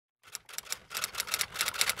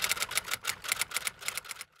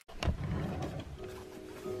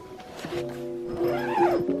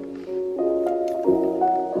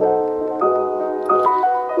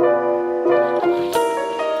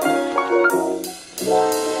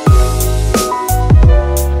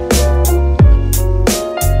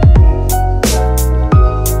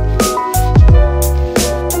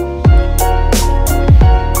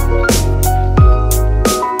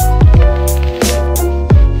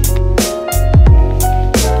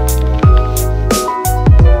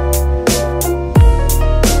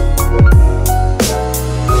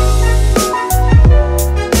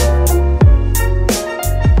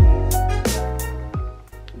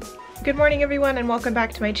everyone, and welcome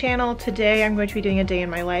back to my channel. Today I'm going to be doing a day in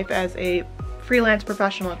my life as a freelance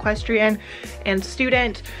professional equestrian and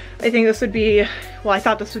student. I think this would be, well, I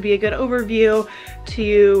thought this would be a good overview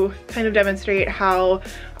to kind of demonstrate how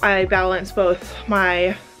I balance both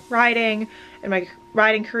my riding and my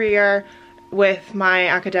riding career with my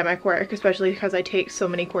academic work, especially because I take so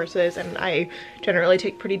many courses and I generally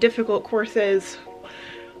take pretty difficult courses.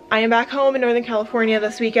 I am back home in Northern California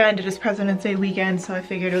this weekend. It is President's Day weekend, so I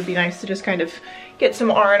figured it would be nice to just kind of get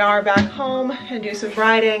some R&R back home and do some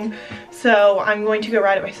riding. So I'm going to go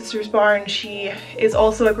ride at my sister's barn. She is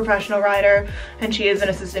also a professional rider, and she is an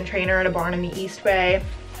assistant trainer at a barn in the East Bay.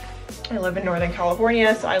 I live in Northern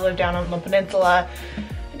California, so I live down on the peninsula.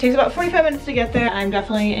 It takes about 45 minutes to get there. I'm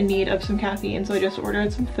definitely in need of some caffeine, so I just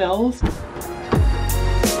ordered some fills.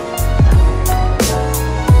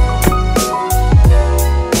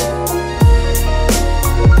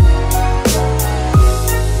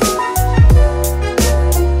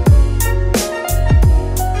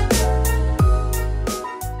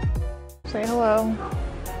 Say hello.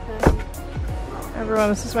 Everyone,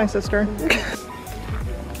 this is my sister.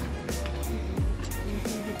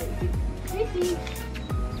 Gracie.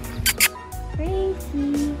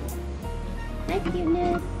 Gracie. Hi,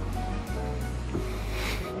 cuteness.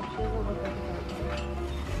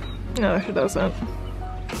 No, she doesn't.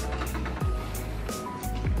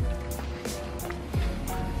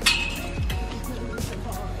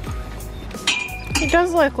 He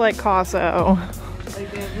does look like Casso. Like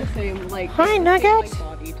they have the same like hi Nugget. Same, like,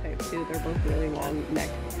 body type too. They're both really long neck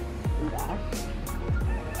and back.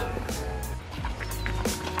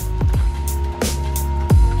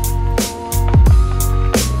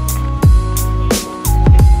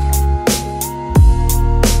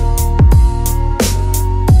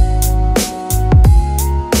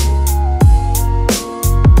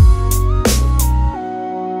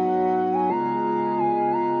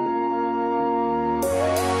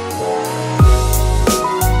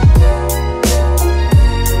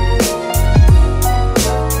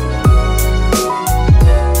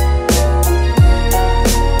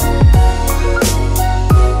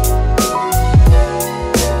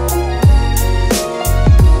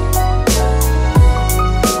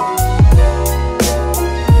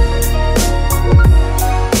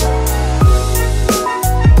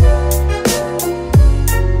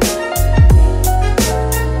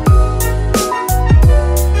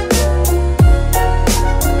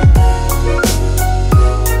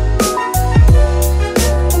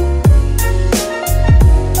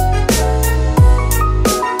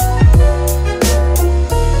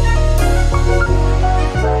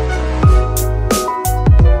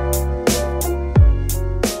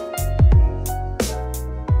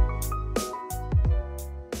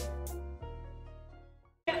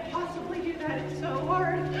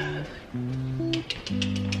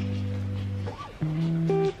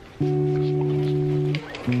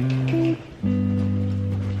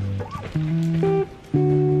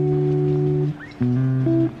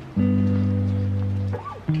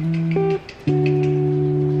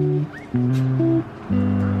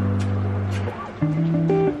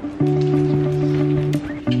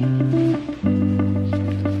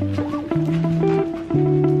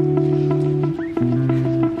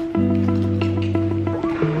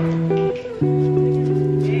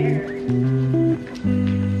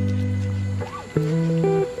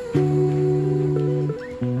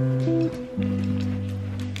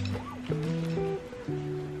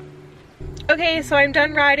 Okay, so I'm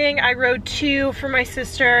done riding. I rode 2 for my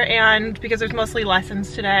sister, and because there's mostly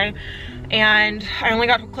lessons today, and I only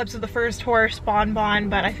got clips of the first horse, Bon Bon,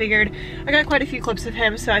 but I figured I got quite a few clips of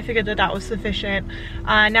him, so I figured that that was sufficient.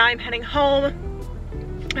 Now I'm heading home.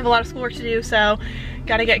 I have a lot of schoolwork to do, so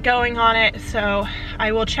gotta get going on it, so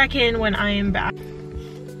I will check in when I am back.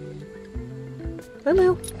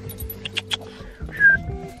 Hello.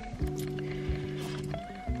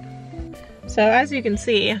 So as you can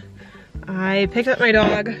see, I picked up my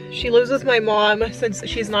dog. She lives with my mom since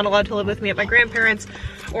she's not allowed to live with me at my grandparents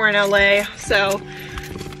or in LA, so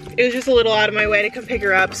it was just a little out of my way to come pick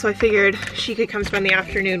her up, so I figured she could come spend the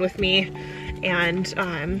afternoon with me and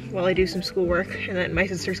while I do some schoolwork, and then my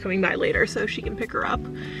sister's coming by later so she can pick her up.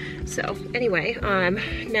 So anyway,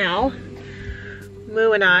 now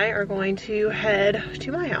Moo and I are going to head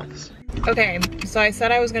to my house. Okay, so I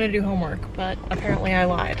said I was gonna do homework, but apparently I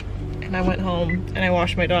lied. And I went home and I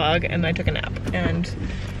washed my dog and I took a nap. And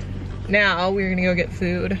now we're gonna go get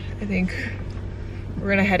food. I think we're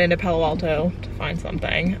gonna head into Palo Alto to find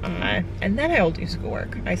something. And then I'll do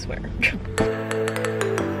schoolwork, I swear.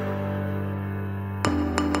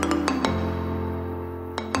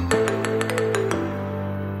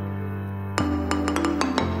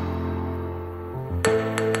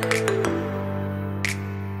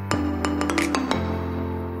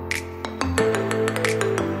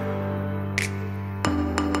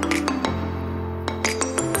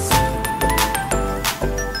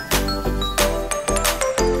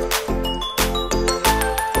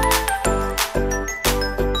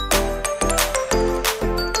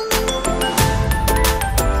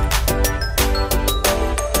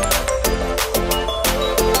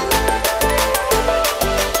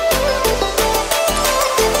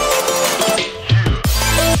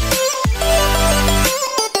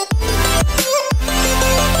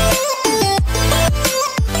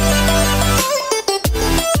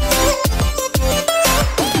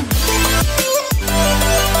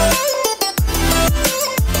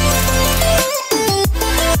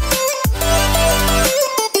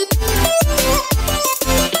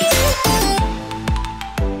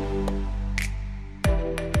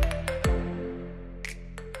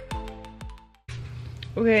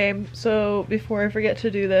 Okay, so before I forget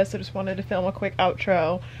to do this, I just wanted to film a quick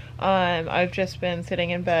outro. I've just been sitting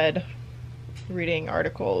in bed reading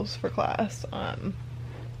articles for class, and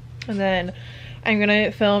then I'm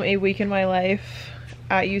gonna film a week in my life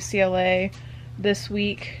at UCLA this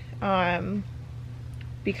week,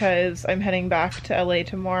 because I'm heading back to LA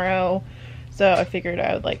tomorrow, so I figured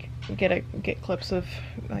I would like get clips of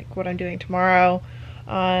like what I'm doing tomorrow,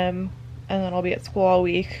 and then I'll be at school all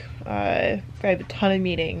week. I have a ton of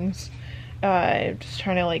meetings, just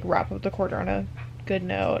trying to like wrap up the quarter on a good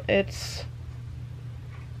note. It's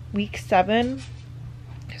week 7,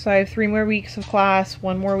 so I have 3 more weeks of class,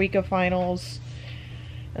 1 more week of finals,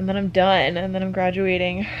 and then I'm done, and then I'm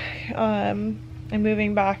graduating. I'm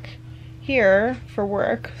moving back here for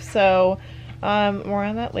work, so more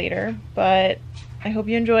on that later, but I hope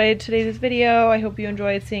you enjoyed today's video. I hope you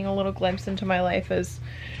enjoyed seeing a little glimpse into my life as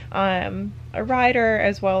a rider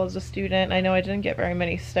as well as a student. I know I didn't get very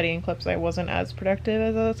many studying clips. I wasn't as productive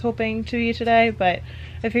as I was hoping to be today, but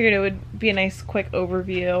I figured it would be a nice quick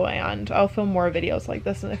overview, and I'll film more videos like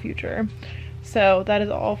this in the future. So that is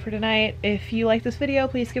all for tonight. If you like this video,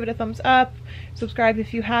 please give it a thumbs up, subscribe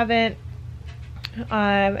if you haven't,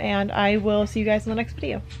 and I will see you guys in the next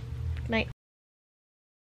video.